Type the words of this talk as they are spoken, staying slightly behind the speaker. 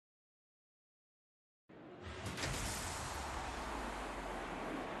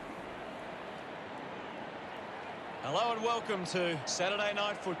Hello and welcome to Saturday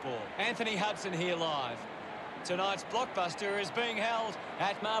Night Football. Anthony Hudson here live. Tonight's blockbuster is being held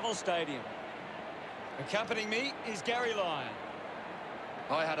at Marvel Stadium. Accompanying me is Gary Lyon.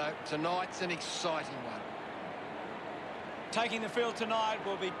 Hi, Hutto. Tonight's an exciting one. Taking the field tonight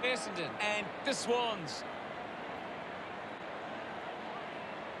will be Essendon and the Swans.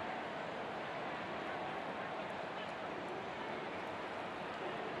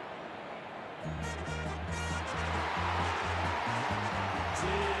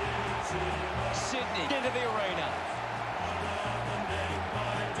 Sydney into the arena.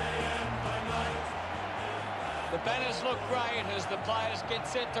 The banners look great as the players get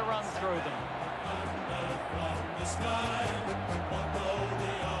set to run through them.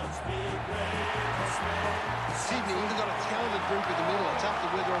 Sydney have got a talented group in the middle. It's up to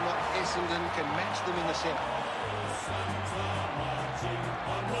whether or not Essendon can match them in the centre.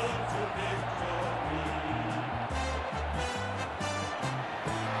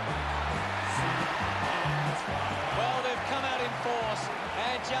 Well, they've come out in force,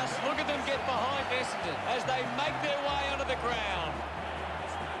 and just look at them get behind Essendon as they make their way onto the ground.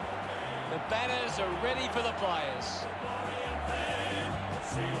 The banners are ready for the players.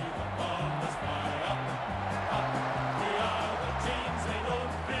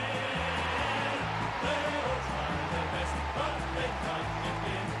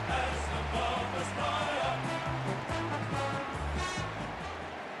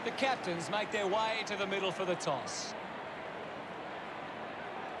 The captains make their way to the middle for the toss.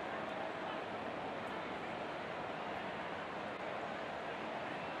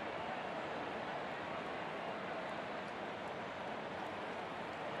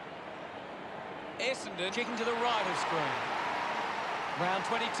 Essendon kicking to the right of screen. Round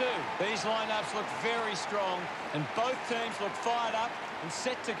 22. These lineups look very strong and both teams look fired up and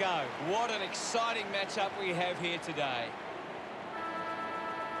set to go. What an exciting matchup we have here today.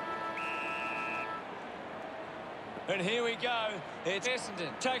 And here we go. It's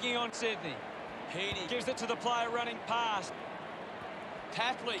Essendon taking on Sydney. Heaney gives it to the player running past.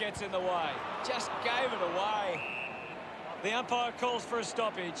 Tapley gets in the way. Just gave it away. The umpire calls for a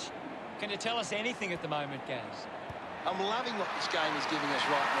stoppage. Can you tell us anything at the moment, Gaz? I'm loving what this game is giving us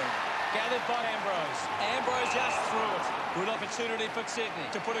right now. Gathered by Ambrose. Ambrose just threw it. Good opportunity for Sydney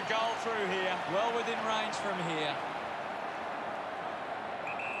to put a goal through here. Well within range from here.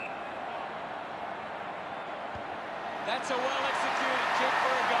 That's a well-executed kick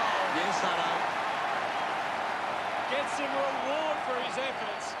for a goal. Yes, Hutto. Gets some reward for his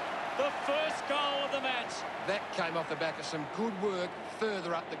efforts. The first goal of the match. That came off the back of some good work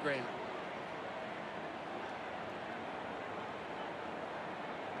further up the ground.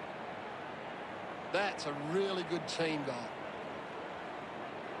 That's a really good team goal.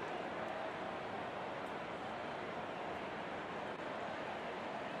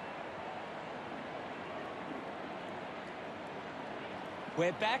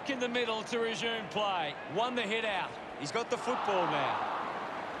 We're back in the middle to resume play. Won the hit out. He's got the football now.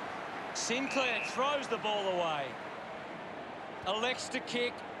 Sinclair throws the ball away. Elects to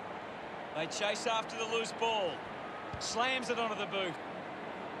kick. They chase after the loose ball. Slams it onto the boot.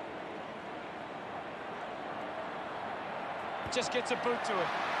 Just gets a boot to it.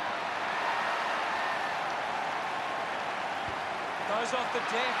 Goes off the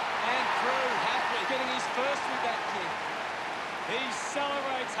deck and through. Happy getting his first with that kick. He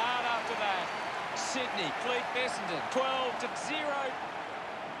celebrates hard after that. Sydney lead Essendon 12-0.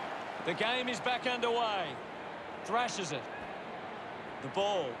 The game is back underway. Thrashes it. The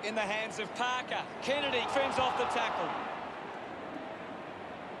ball in the hands of Parker. Kennedy fends off the tackle.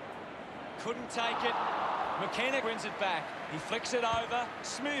 Couldn't take it. McKenna wins it back. He flicks it over.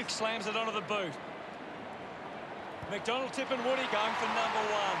 Smith slams it onto the boot. McDonald, Tip and Woody going for number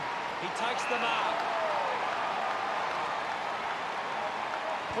one. He takes the mark.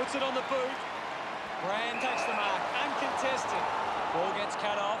 Puts it on the boot. Brand takes the mark. Uncontested. Ball gets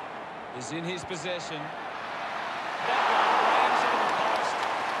cut off. Is in his possession. That one rams into the post.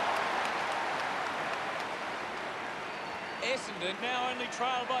 Essendon now only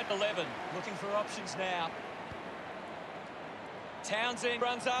trail by 11. Looking for options now. Townsend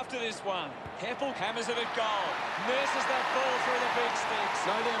runs after this one. Heppel hammers it at goal. Nurses that ball through the big sticks.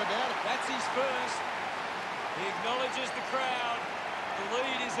 No doubt about it. That's his first. He acknowledges the crowd. The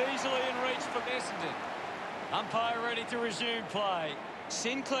lead is easily in reach for Essendon. Umpire ready to resume play.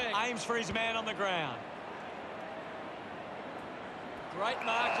 Sinclair aims for his man on the ground. Great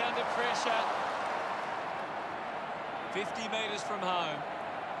mark under pressure. 50 metres from home.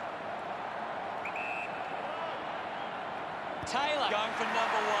 Taylor going for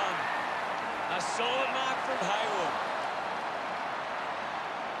number one. A solid mark from Hayward.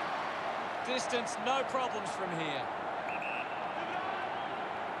 Distance, no problems from here.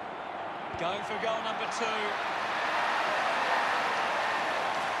 Going for goal number 2.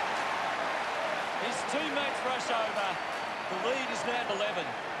 His teammates rush over. The lead is now 11.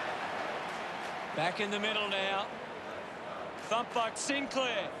 Back in the middle now. Thumped by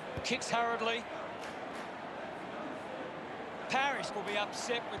Sinclair. Kicks hurriedly. Parrish will be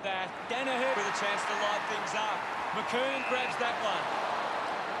upset with that. Danaher with a chance to light things up. McKern grabs that one.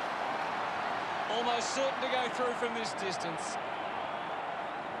 Almost certain to go through from this distance.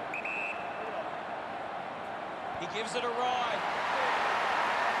 He gives it a ride.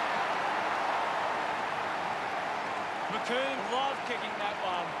 McKern loved kicking that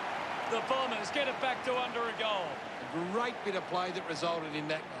one. The Bombers get it back to under a goal. A great bit of play that resulted in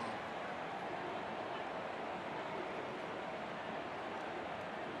that goal.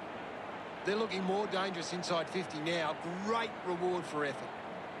 They're looking more dangerous inside 50 now. Great reward for effort.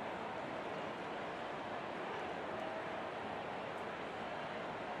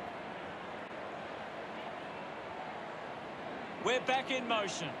 We're back in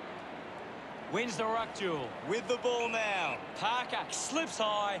motion. Wins the ruck duel. With the ball now. Parker slips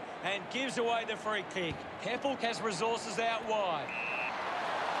high and gives away the free kick. Heppel has resources out wide.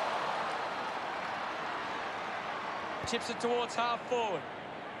 Chips it towards half forward.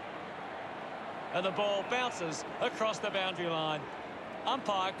 And the ball bounces across the boundary line.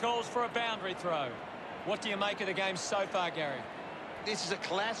 Umpire calls for a boundary throw. What do you make of the game so far, Gary? This is a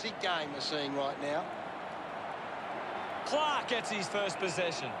classic game we're seeing right now. Clark gets his first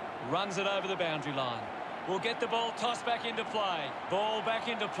possession. Runs it over the boundary line. We'll get the ball tossed back into play. Ball back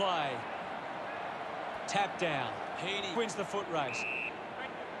into play. Tap down. Heaney wins the foot race.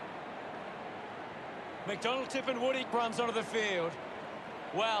 McDonald, Tip and Woody runs onto the field.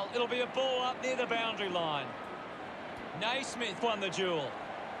 Well, it'll be a ball up near the boundary line. Naismith won the duel.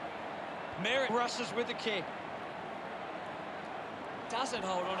 Merritt rushes with the kick. Doesn't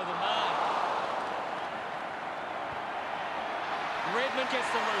hold on to the mark. Redmond gets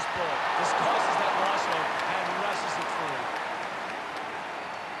the loose ball. Displaces that nicely and rushes it through.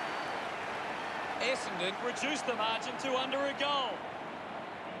 Essendon reduced the margin to under a goal.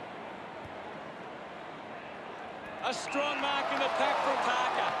 A strong mark in the pack from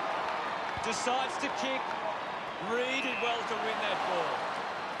Parker. Decides to kick. Reed did well to win that ball.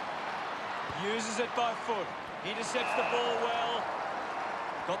 Uses it by foot. Intercepts the ball well.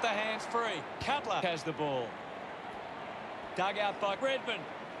 Got the hands free. Cutler has the ball. Dug out by Redmond.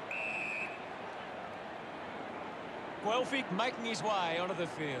 Guelphy making his way onto the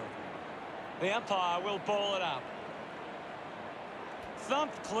field. The umpire will ball it up.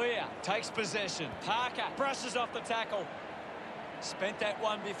 Thumped clear. Takes possession. Parker brushes off the tackle. Spent that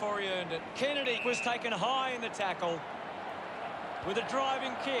one before he earned it. Kennedy was taken high in the tackle with a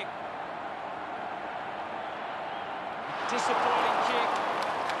driving kick. Disappointing kick.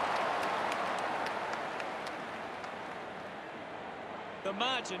 The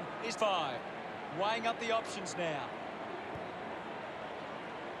margin is 5. Weighing up the options now.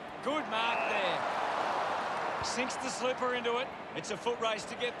 Good mark there. Sinks the slipper into it. It's a foot race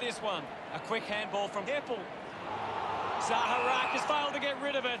to get this one. A quick handball from Heppel. Zaharak has failed to get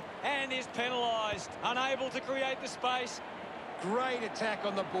rid of it and is penalised. Unable to create the space. Great attack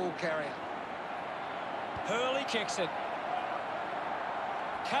on the ball carrier. Hurley kicks it.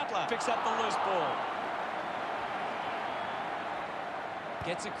 Cutler picks up the loose ball.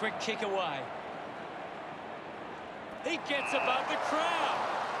 Gets a quick kick away. He gets above the crowd.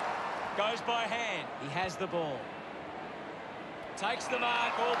 Goes by hand. He has the ball. Takes the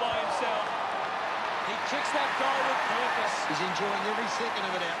mark all by himself. He kicks that goal with purpose. He's enjoying every second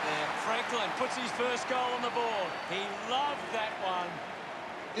of it out there. Franklin puts his first goal on the board. He loved that one.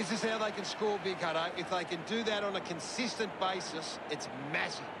 This is how they can score big, Hutto. If they can do that on a consistent basis, it's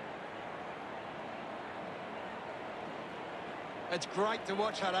massive. It's great to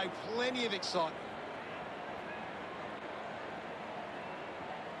watch, Hutto. Plenty of excitement.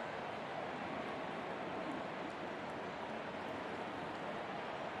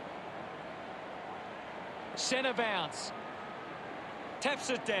 Centre bounce. Taps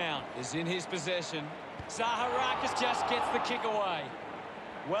it down. Is in his possession. Zaharakis just gets the kick away.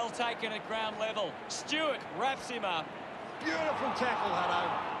 Well taken at ground level. Stewart wraps him up. Beautiful tackle, Hutto.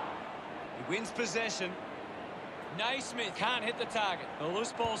 He wins possession. Naismith can't hit the target. The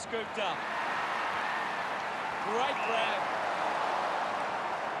loose ball scooped up. Great grab.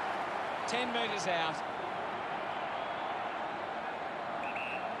 10 metres out.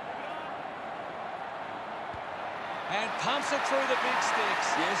 And pumps it through the big sticks.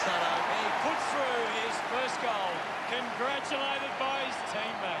 Yes, Hutto. He puts through his first goal. Congratulated by his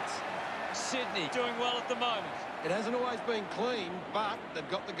teammates. Sydney doing well at the moment. It hasn't always been clean, but they've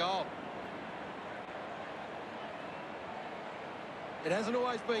got the goal. It hasn't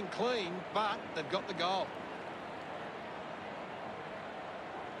always been clean, but they've got the goal.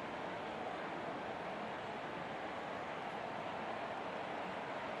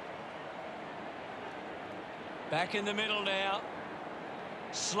 Back in the middle now.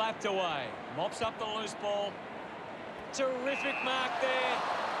 Slapped away. Mops up the loose ball. Terrific mark there.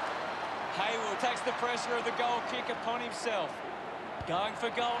 Hayward takes the pressure of the goal kick upon himself. Going for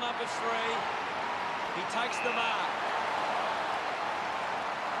goal number 3. He takes the mark.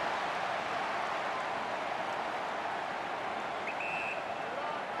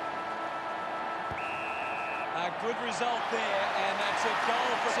 A good result there, and that's a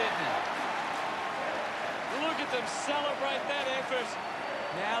goal for Sydney. Look at them celebrate that effort.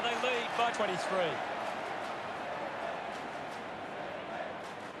 Now they lead by 23.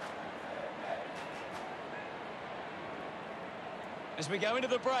 As we go into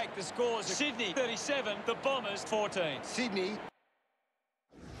the break, the scores are Sydney 37, the Bombers 14. Sydney.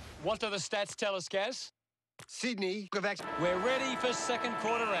 What do the stats tell us, Gaz? Sydney. We're ready for second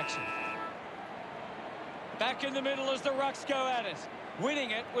quarter action. Back in the middle as the Rucks go at it.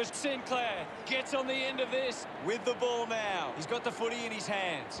 Winning it was Sinclair. Gets on the end of this with the ball now. He's got the footy in his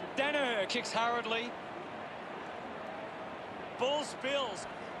hands. Danaher kicks hurriedly. Ball spills.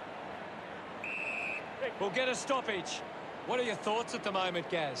 We'll get a stoppage. What are your thoughts at the moment,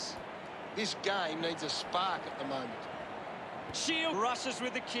 Gaz? This game needs a spark at the moment. Shield rushes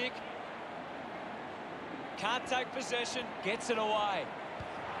with the kick. Can't take possession. Gets it away.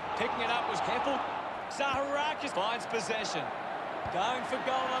 Picking it up was careful. Zaharakis finds possession. Going for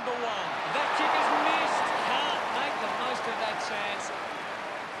goal number 1. That kick is missed. Can't make the most of that chance.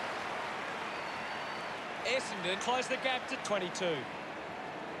 Essendon close the gap to 22.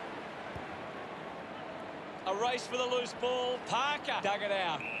 A race for the loose ball. Parker dug it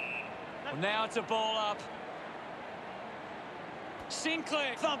out. Well, now it's a ball up.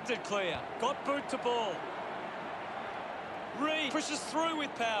 Sinclair thumped it clear. Got boot to ball. Reed pushes through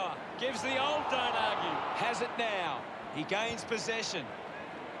with power. Gives the old don't argue. Has it now. He gains possession.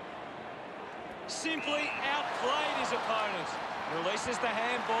 Simply outplayed his opponent. Releases the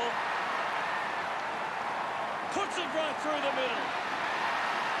handball. Puts it right through the middle.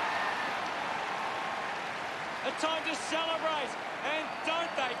 A time to celebrate. And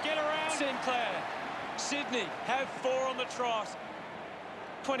don't they get around Sinclair. Sydney have 4 on the trot.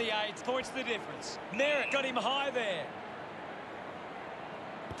 28 points the difference. Merritt got him high there.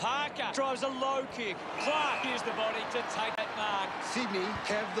 Parker drives a low kick. Clark used the body to take that mark. Sydney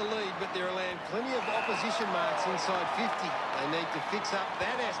have the lead, but they're allowing plenty of opposition marks inside 50. They need to fix up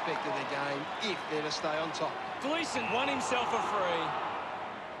that aspect of the game if they're to stay on top. Gleeson won himself a free.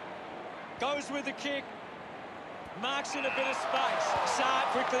 Goes with the kick. Marks in a bit of space. Saad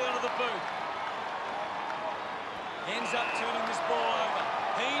quickly onto the boot. Ends up turning this ball over.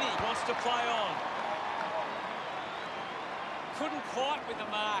 Heaney wants to play on. Couldn't quite with the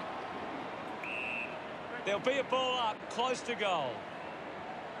mark. There'll be a ball up, close to goal.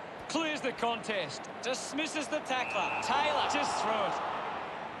 Clears the contest. Dismisses the tackler. Taylor just through it.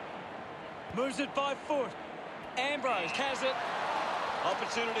 Moves it by foot. Ambrose has it.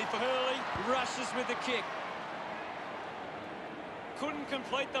 Opportunity for Hurley. Rushes with the kick. Couldn't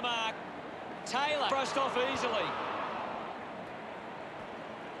complete the mark. Taylor brushed off easily.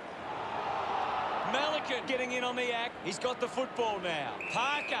 Malika getting in on the act. He's got the football now.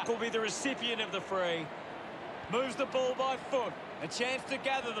 Parker will be the recipient of the free. Moves the ball by foot. A chance to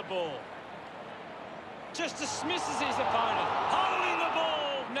gather the ball. Just dismisses his opponent. Holding the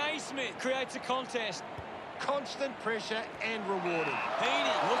ball. Naismith creates a contest. Constant pressure and rewarding.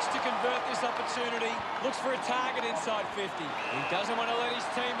 Heaney looks to convert this opportunity. Looks for a target inside 50. He doesn't want to let his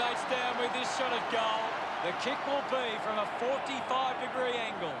teammates down with this shot at goal. The kick will be from a 45-degree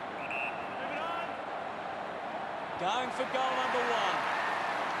angle. Going for goal number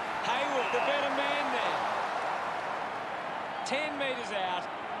 1. Hayward, the better man there. 10 metres out.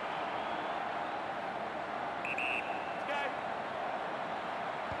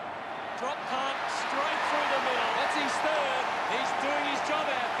 Drop punt straight through the middle. That's his 3rd. He's doing his job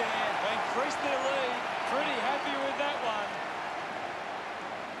out there. Increased their lead. Pretty happy with that one.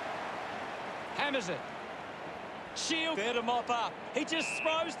 Hammers it. Shield there to mop up. He just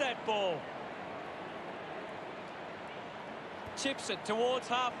throws that ball. Chips it towards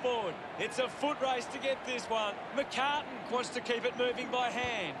half forward. It's a foot race to get this one. McCartan wants to keep it moving by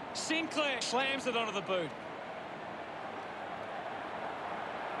hand. Sinclair slams it onto the boot.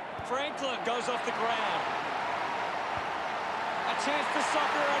 Franklin goes off the ground. A chance to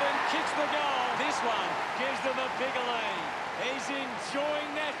soccer it and kicks the goal. This one gives them a bigger lead. He's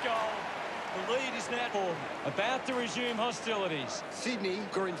enjoying that goal. The lead is now about to resume hostilities. Sydney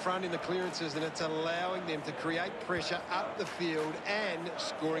are in front in the clearances, and it's allowing them to create pressure up the field and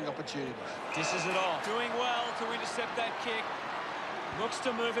scoring opportunities. Dishes it off. Doing well to intercept that kick. Looks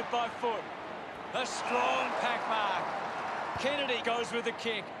to move it by foot. A strong pack mark. Kennedy goes with the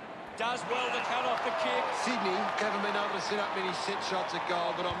kick. Does well to cut off the kick. Sydney haven't been able to set up many set shots at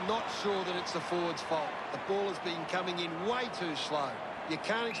goal, but I'm not sure that it's the forward's fault. The ball has been coming in way too slow. You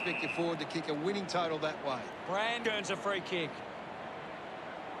can't expect your forward to kick a winning total that way. Brand earns a free kick.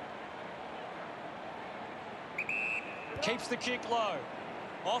 Keeps the kick low.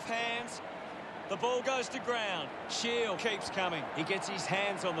 Off hands. The ball goes to ground. Shield keeps coming. He gets his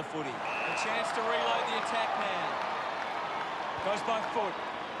hands on the footy. A chance to reload the attack now. Goes by foot.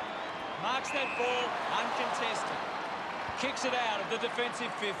 Marks that ball uncontested. Kicks it out of the defensive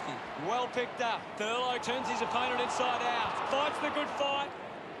 50. Well picked up. Thurlow turns his opponent inside out. Fights the good fight.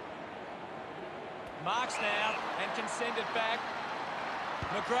 Marks now and can send it back.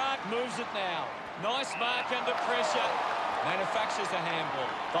 McGrath moves it now. Nice mark under pressure. Manufactures a handball.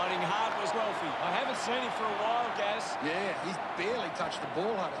 Fighting hard was Wealthy. I haven't seen him for a while, Gaz. Yeah, he's barely touched the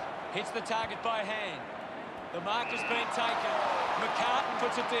ball, Hunter. Hits the target by hand. The mark has been taken. McCartan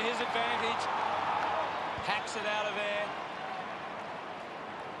puts it to his advantage. Hacks it out of there.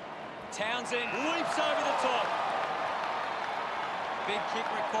 Townsend leaps over the top. Big kick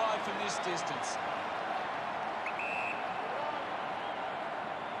required from this distance.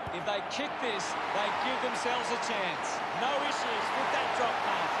 If they kick this, they give themselves a chance. No issues with that drop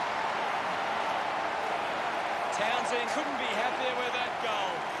punt. Townsend couldn't be happier with that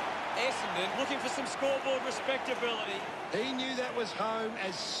goal. Essendon looking for some scoreboard respectability. He knew that was home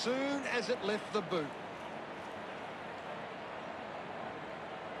as soon as it left the boot.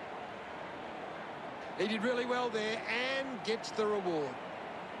 He did really well there and gets the reward.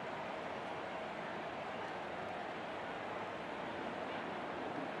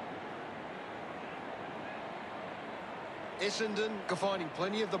 Essendon are finding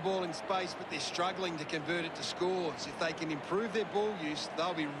plenty of the ball in space, but they're struggling to convert it to scores. If they can improve their ball use,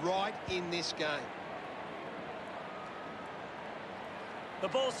 they'll be right in this game. The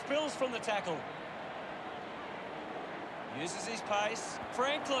ball spills from the tackle. Uses his pace.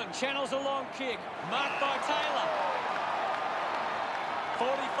 Franklin channels a long kick. Marked by Taylor.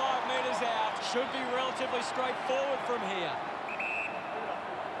 45 metres out. Should be relatively straightforward from here.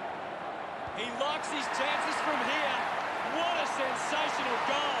 He likes his chances from here. What a sensational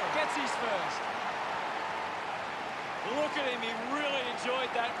goal. Gets his first. Look at him. He really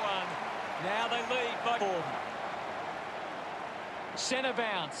enjoyed that one. Now they lead by 4. Centre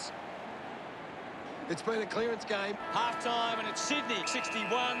bounce. It's been a clearance game. Half-time, and it's Sydney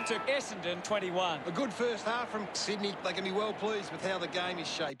 61 to Essendon 21. A good first half from Sydney. They can be well pleased with how the game is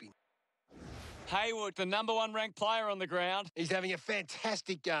shaping. Hayward, the #1 ranked player on the ground. He's having a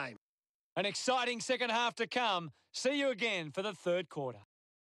fantastic game. An exciting second half to come. See you again for the third quarter.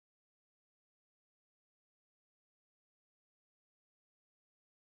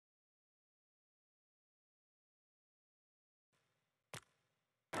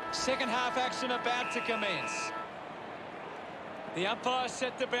 Second half action about to commence. The umpire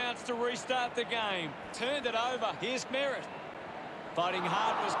set the bounce to restart the game. Turned it over. Here's Merritt. Fighting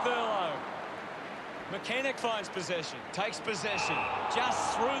hard was Thurlow. Mechanic finds possession. Takes possession.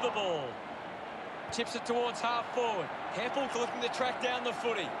 Just through the ball. Tips it towards half forward. Heppel looking to track down the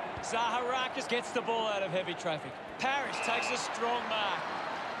footy. Zaharakis gets the ball out of heavy traffic. Parrish takes a strong mark.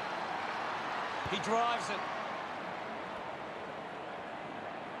 He drives it.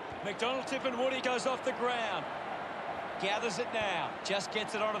 McDonald tipping Woody goes off the ground. Gathers it now. Just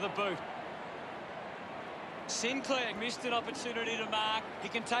gets it onto the boot. Sinclair missed an opportunity to mark. He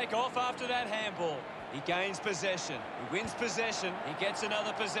can take off after that handball. He gains possession. He wins possession. He gets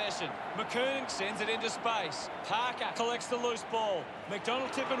another possession. McKern sends it into space. Parker collects the loose ball.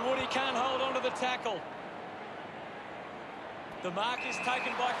 McDonald tipping Woody can't hold on to the tackle. The mark is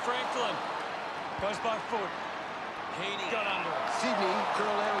taken by Franklin. Goes by foot. Heaney got under it. Sydney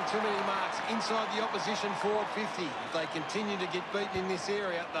are allowing too many marks inside the opposition forward 50. If they continue to get beaten in this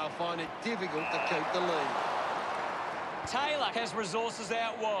area, they'll find it difficult to keep the lead. Taylor has resources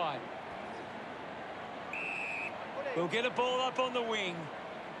out wide. We'll get a ball up on the wing.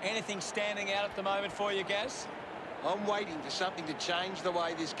 Anything standing out at the moment for you, Gaz? I'm waiting for something to change the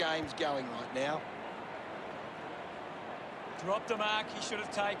way this game's going right now. Dropped the mark he should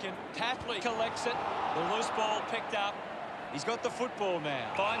have taken. Tapley collects it. The loose ball picked up. He's got the football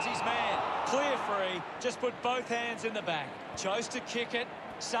now. Finds his man. Clear free. Just put both hands in the back. Chose to kick it.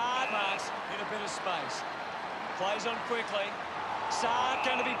 Saad marks in a bit of space. Plays on quickly. Saad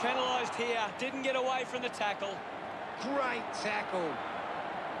going to be penalised here. Didn't get away from the tackle. Great tackle.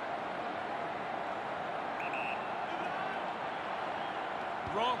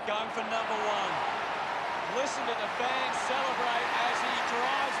 Ronk going for number one. Listen to the fans celebrate as he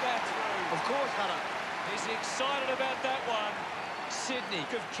drives that through. Of course, Hunter. He's excited about that one. Sydney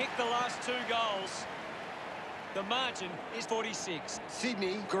have kicked the last 2 goals. The margin is 46.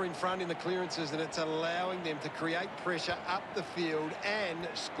 Sydney are in front in the clearances, and it's allowing them to create pressure up the field and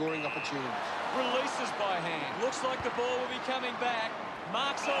scoring opportunities. Releases by hand. Looks like the ball will be coming back.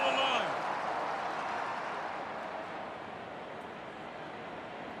 Marks all alone.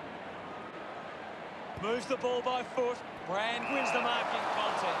 Moves the ball by foot. Brand wins the marking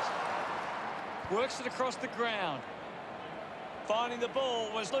contest. Works it across the ground. Finding the ball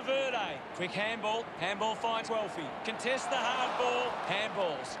was Laverde. Quick handball. Handball finds Welfie. Contests the hard ball.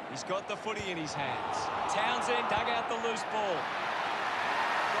 Handballs. He's got the footy in his hands. Townsend dug out the loose ball.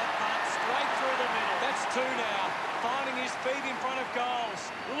 Got punt straight through the middle. That's 2 now. Finding his feet in front of goals.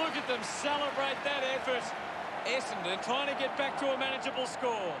 Look at them celebrate that effort. Essendon trying to get back to a manageable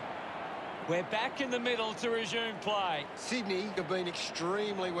score. We're back in the middle to resume play. Sydney have been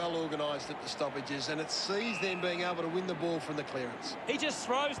extremely well organised at the stoppages, and it sees them being able to win the ball from the clearance. He just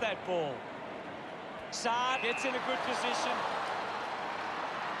throws that ball. Saad gets in a good position.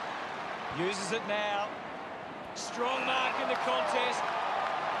 Uses it now. Strong mark in the contest.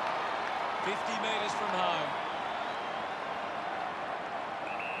 50 metres from home.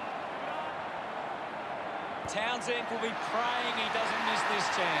 Townsend will be praying he doesn't miss this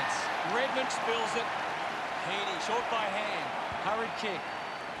chance. Redmond spills it. Heaney, short by hand. Hurried kick.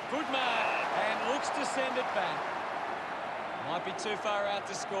 Good mark, and looks to send it back. Might be too far out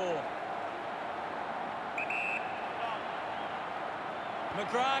to score.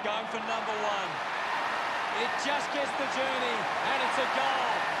 McGrath going for number one. It just gets the journey, and it's a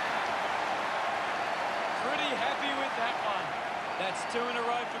goal. Pretty happy with that one. That's 2 in a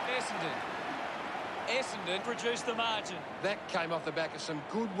row for Essendon. Essendon produced the margin. That came off the back of some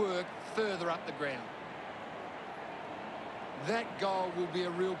good work further up the ground. That goal will be a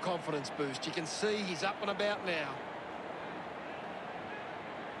real confidence boost. You can see he's up and about now.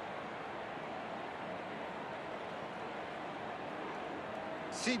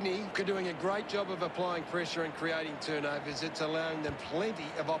 Sydney are doing a great job of applying pressure and creating turnovers. It's allowing them plenty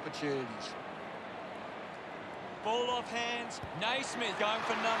of opportunities. Ball off hands. Naismith going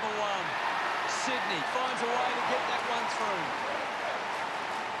for number one. Sydney finds a way to get that one through.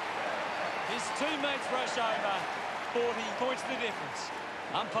 His teammates rush over. 40 points the difference.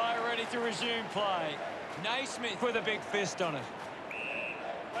 Umpire ready to resume play. Naismith with a big fist on it.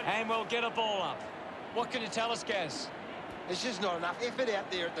 And we'll get a ball up. What can you tell us, Gaz? There's just not enough effort out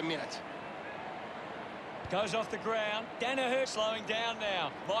there at the minute. Goes off the ground. Danaher slowing down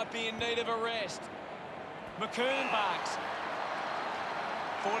now. Might be in need of a rest. McKern barks.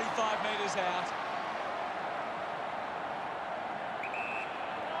 45 metres out.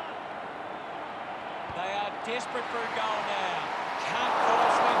 They are desperate for a goal now. Can't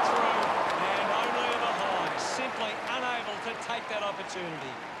force them through. And only behind. Simply unable to take that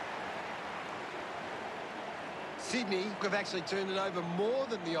opportunity. Sydney have actually turned it over more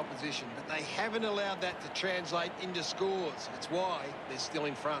than the opposition, but they haven't allowed that to translate into scores. That's why they're still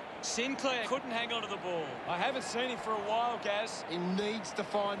in front. Sinclair couldn't hang on to the ball. I haven't seen him for a while, Gaz. He needs to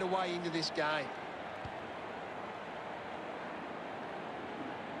find a way into this game.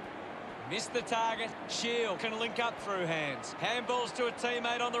 Missed the target. Shield can link up through hands. Handballs to a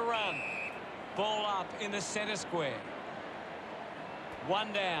teammate on the run. Ball up in the centre square.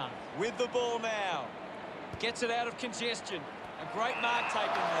 One down. With the ball now. Gets it out of congestion. A great mark taken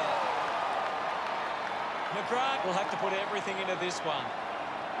there. McGrath will have to put everything into this one.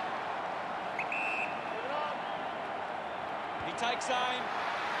 He takes aim.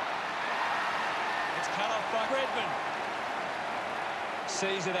 It's cut off by Redmond.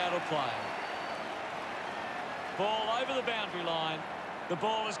 Sees it out of play. Ball over the boundary line. The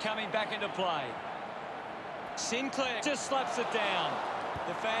ball is coming back into play. Sinclair just slaps it down.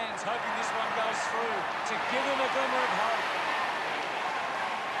 The fans hoping this one goes through to give them a glimmer of hope.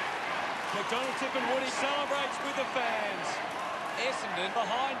 McDonald, Tip and Woody celebrates with the fans. Essendon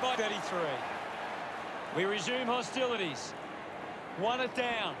behind by 33. We resume hostilities. 1 it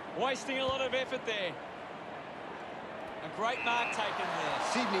down. Wasting a lot of effort there. A great mark taken there.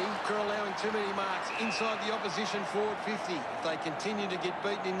 Sydney are allowing too many marks inside the opposition forward 50. If they continue to get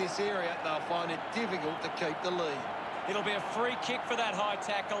beaten in this area, they'll find it difficult to keep the lead. It'll be a free kick for that high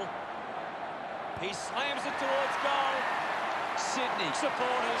tackle. He slams it towards goal. Sydney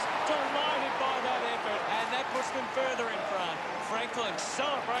supporters delighted by that effort, and that puts them further in front. Franklin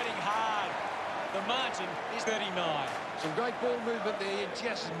celebrating hard. The margin is 39. Some great ball movement there. You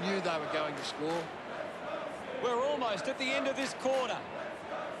just knew they were going to score. We're almost at the end of this quarter.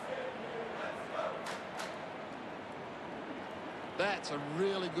 That's a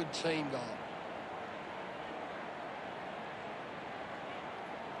really good team goal.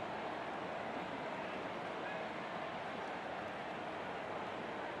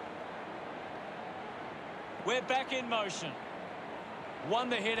 We're back in motion. Won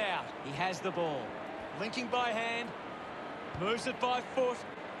the hit out. He has the ball. Linking by hand. Moves it by foot.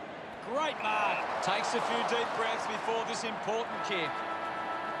 Great mark. Takes a few deep breaths before this important kick.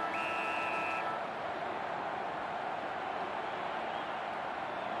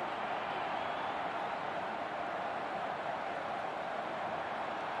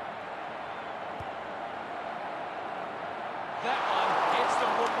 That one hits the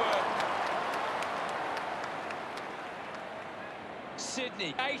woodwork.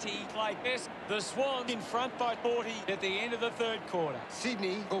 Sydney, 80, play best. The Swans in front by 40 at the end of the third quarter.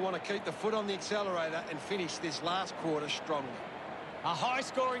 Sydney will want to keep the foot on the accelerator and finish this last quarter strongly. A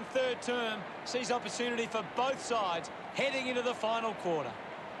high-scoring third term sees opportunity for both sides heading into the final quarter.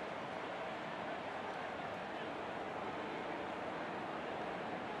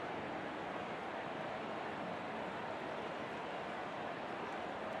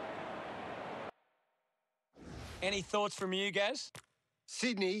 Any thoughts from you, Gaz?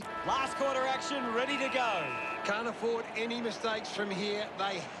 Sydney Last quarter action, ready to go. can't afford any mistakes from here.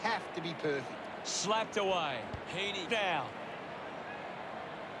 They have to be perfect. Slapped away. Heaney now.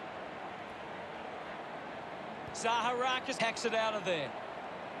 Zaharakis hacks it out of there.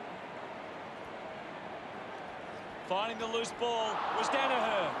 Finding the loose ball was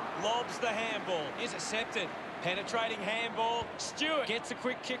Danaher. Lobs the handball. Intercepted. Penetrating handball. Stewart gets a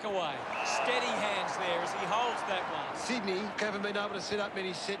quick kick away. Steady hands there as he holds that one. Sydney haven't been able to set up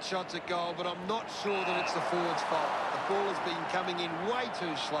many set shots at goal, but I'm not sure that it's the forward's fault. The ball has been coming in way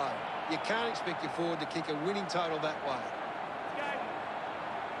too slow. You can't expect your forward to kick a winning total that way.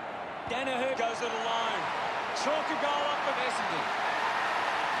 Danaher goes it alone. Chalk a goal up for Essendon.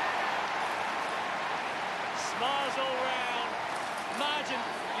 Smiles all round. Margin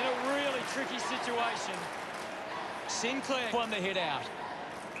in a really tricky situation. Sinclair won the hit out.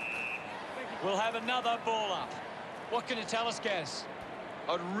 We'll have another ball up. What can you tell us, Gaz?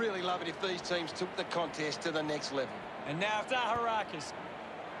 I'd really love it if these teams took the contest to the next level. And now Zaharakis.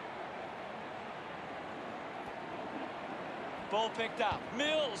 Ball picked up.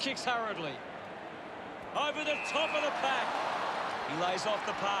 Mills kicks hurriedly. Over the top of the pack. He lays off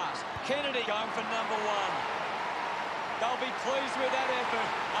the pass. Kennedy going for number one. They'll be pleased with that effort.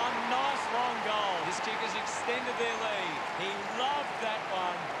 A nice long goal. This kick has extended their lead. He loved that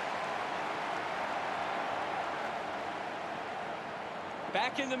one.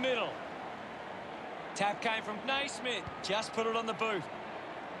 Back in the middle. Tap came from Naismith. Just put it on the boot.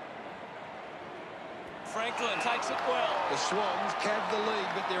 Franklin takes it well. The Swans cab the lead,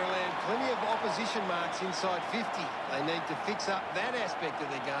 but they're allowed plenty of opposition marks inside 50. They need to fix up that aspect of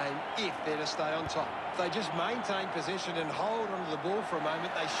their game if they're to stay on top. If they just maintain possession and hold onto the ball for a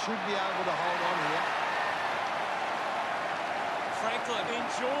moment, they should be able to hold on here. Franklin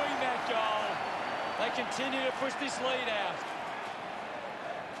enjoying that goal. They continue to push this lead out.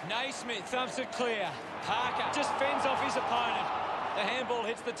 Naismith thumps it clear. Parker just fends off his opponent. The handball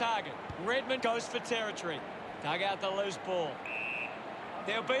hits the target. Redmond goes for territory. Dug out the loose ball.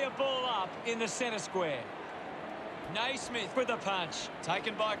 There'll be a ball up in the centre square. Naismith with a punch.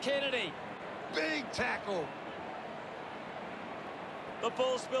 Taken by Kennedy. Big tackle. The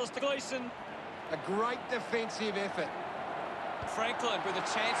ball spills to Gleeson. A great defensive effort. Franklin with a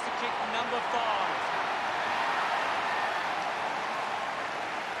chance to kick number 5.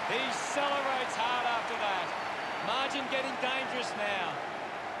 He celebrates hard after that. Margin getting dangerous now.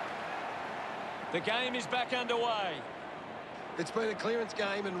 The game is back underway. It's been a clearance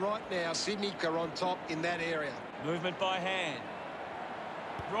game, and right now, Sydney are on top in that area. Movement by hand.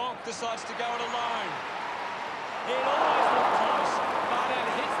 Ronk decides to go it alone. It always looked close, but it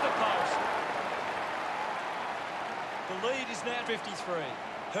hits the post. The lead is now 53.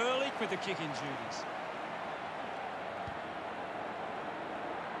 Hurley with the kicking duties.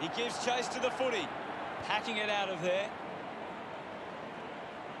 He gives chase to the footy. Hacking it out of there.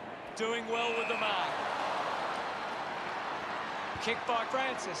 Doing well with the mark. Kick by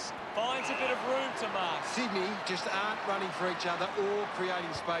Francis. Finds a bit of room to mark. Sydney just aren't running for each other or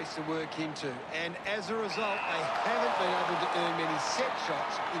creating space to work into. And as a result, they haven't been able to earn many set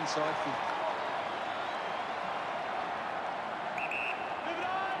shots inside 50.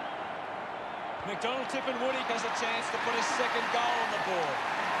 McDonald Woody has a chance to put a second goal on the board.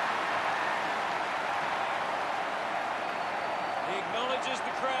 He acknowledges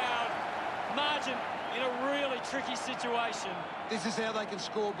the crowd. Margin in a really tricky situation. This is how they can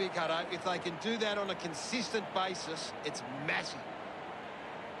score big, Hutto. If they can do that on a consistent basis, it's massive.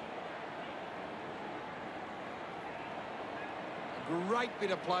 A great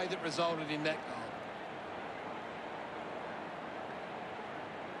bit of play that resulted in that goal.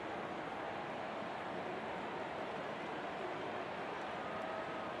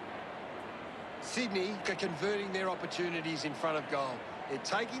 Sydney are converting their opportunities in front of goal. They're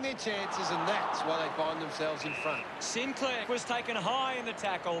taking their chances, and that's why they find themselves in front. Sinclair was taken high in the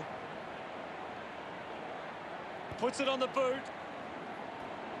tackle. Puts it on the boot.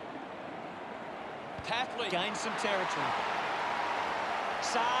 Tapley gains some territory.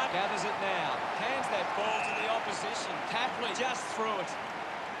 Saad gathers it now. Hands that ball to the opposition. Tapley just threw it.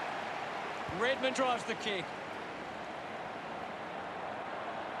 Redmond drives the kick.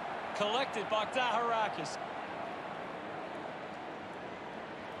 Collected by Daharakis.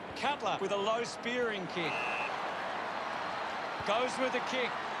 Cutler with a low spearing kick. Goes with the kick.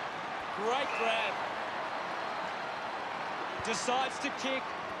 Great grab. Decides to kick.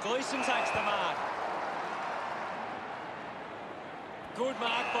 Gleeson takes the mark. Good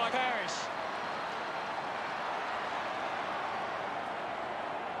mark by Parrish.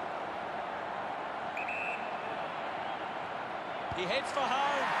 He heads for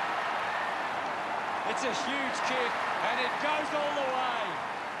home. It's a huge kick, and it goes all the way.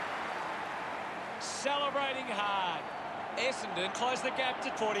 Celebrating hard. Essendon close the gap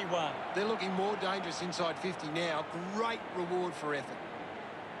to 41. They're looking more dangerous inside 50 now. Great reward for effort.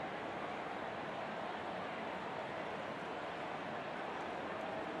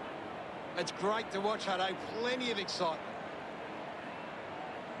 It's great to watch, Hutto. Plenty of excitement.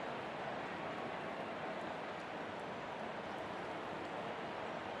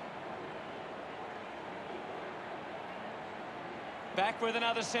 Back with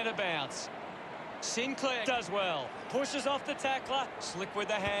another centre bounce. Sinclair does well. Pushes off the tackler. Slick with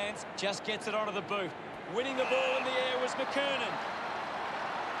the hands. Just gets it onto the boot. Winning the ball in the air was McKernan.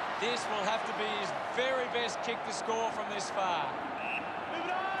 This will have to be his very best kick to score from this far. Move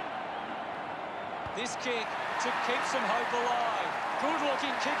it on. This kick to keep some hope alive.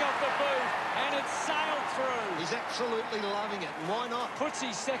 Good-looking kick off the boot, and it's sailed through. He's absolutely loving it. Why not? Puts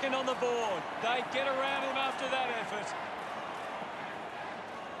his second on the board. They get around him after that effort.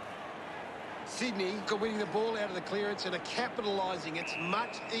 Sydney are winning the ball out of the clearance and are capitalising. It's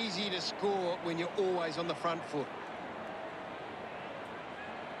much easier to score when you're always on the front foot.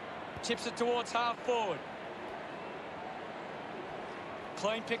 Tips it towards half forward.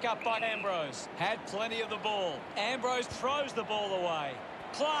 Clean pick up by Ambrose. Had plenty of the ball. Ambrose throws the ball away.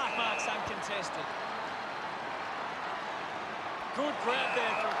 Clark marks uncontested. Good grab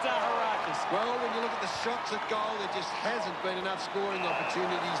there from Daharakis. Well, when you look at the shots at goal, there just hasn't been enough scoring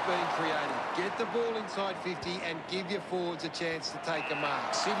opportunities being created. Get the ball inside 50 and give your forwards a chance to take a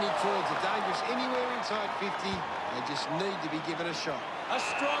mark. Sydney forwards are dangerous anywhere inside 50. They just need to be given a shot. A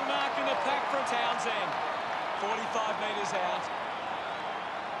strong mark in the pack from Townsend. 45 metres out.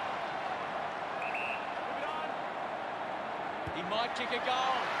 He might kick a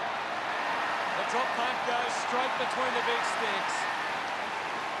goal. The drop punt goes straight between the big sticks.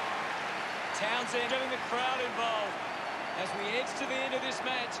 Townsend getting the crowd involved. As we edge to the end of this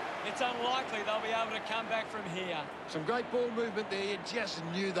match, it's unlikely they'll be able to come back from here. Some great ball movement there. You just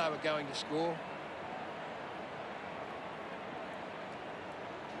knew they were going to score.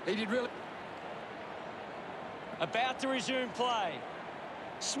 He did really... About to resume play.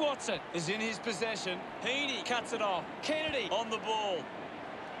 Swatson is in his possession. Heaney cuts it off. Kennedy on the ball.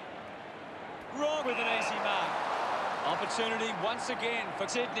 Wrong with an easy mark. Opportunity once again for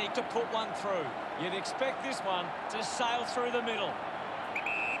Sydney to put one through. You'd expect this one to sail through the middle.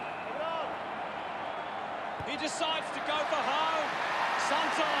 He decides to go for home.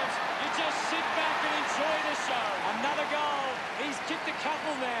 Sometimes you just sit back and enjoy the show. Another goal. He's kicked a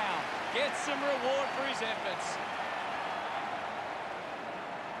couple now. Gets some reward for his efforts.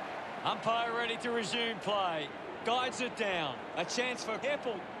 Umpire ready to resume play. Guides it down. A chance for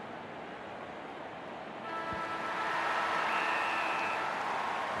Heppel.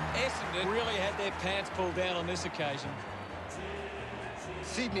 Essendon really had their pants pulled down on this occasion.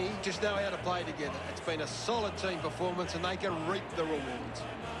 Sydney just know how to play together. It's been a solid team performance and they can reap the rewards.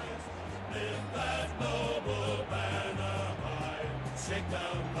 Lift that noble banner high, shake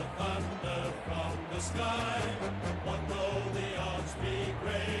down the thunder from the sky. What though the odds be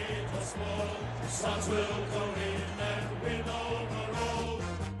great or small, Swans will go in and win overall.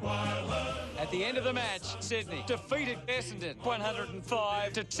 At the end of the match, Sydney defeated Essendon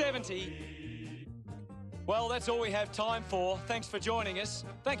 105-70. Well, that's all we have time for. Thanks for joining us.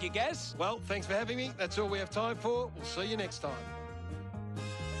 Thank you, Gaz. Well, thanks for having me. That's all we have time for. We'll see you next time.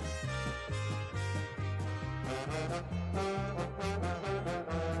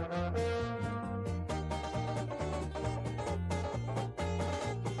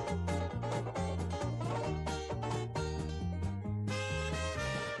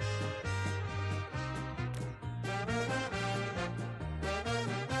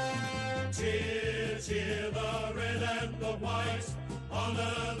 Cheer, cheer the red and the white,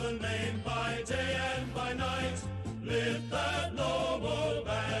 honour the name by day and by night. Lift that noble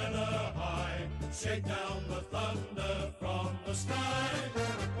banner high, shake down the thunder from the sky.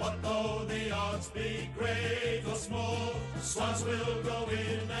 What though the odds be great or small, Swans will go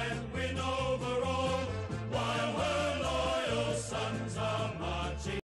in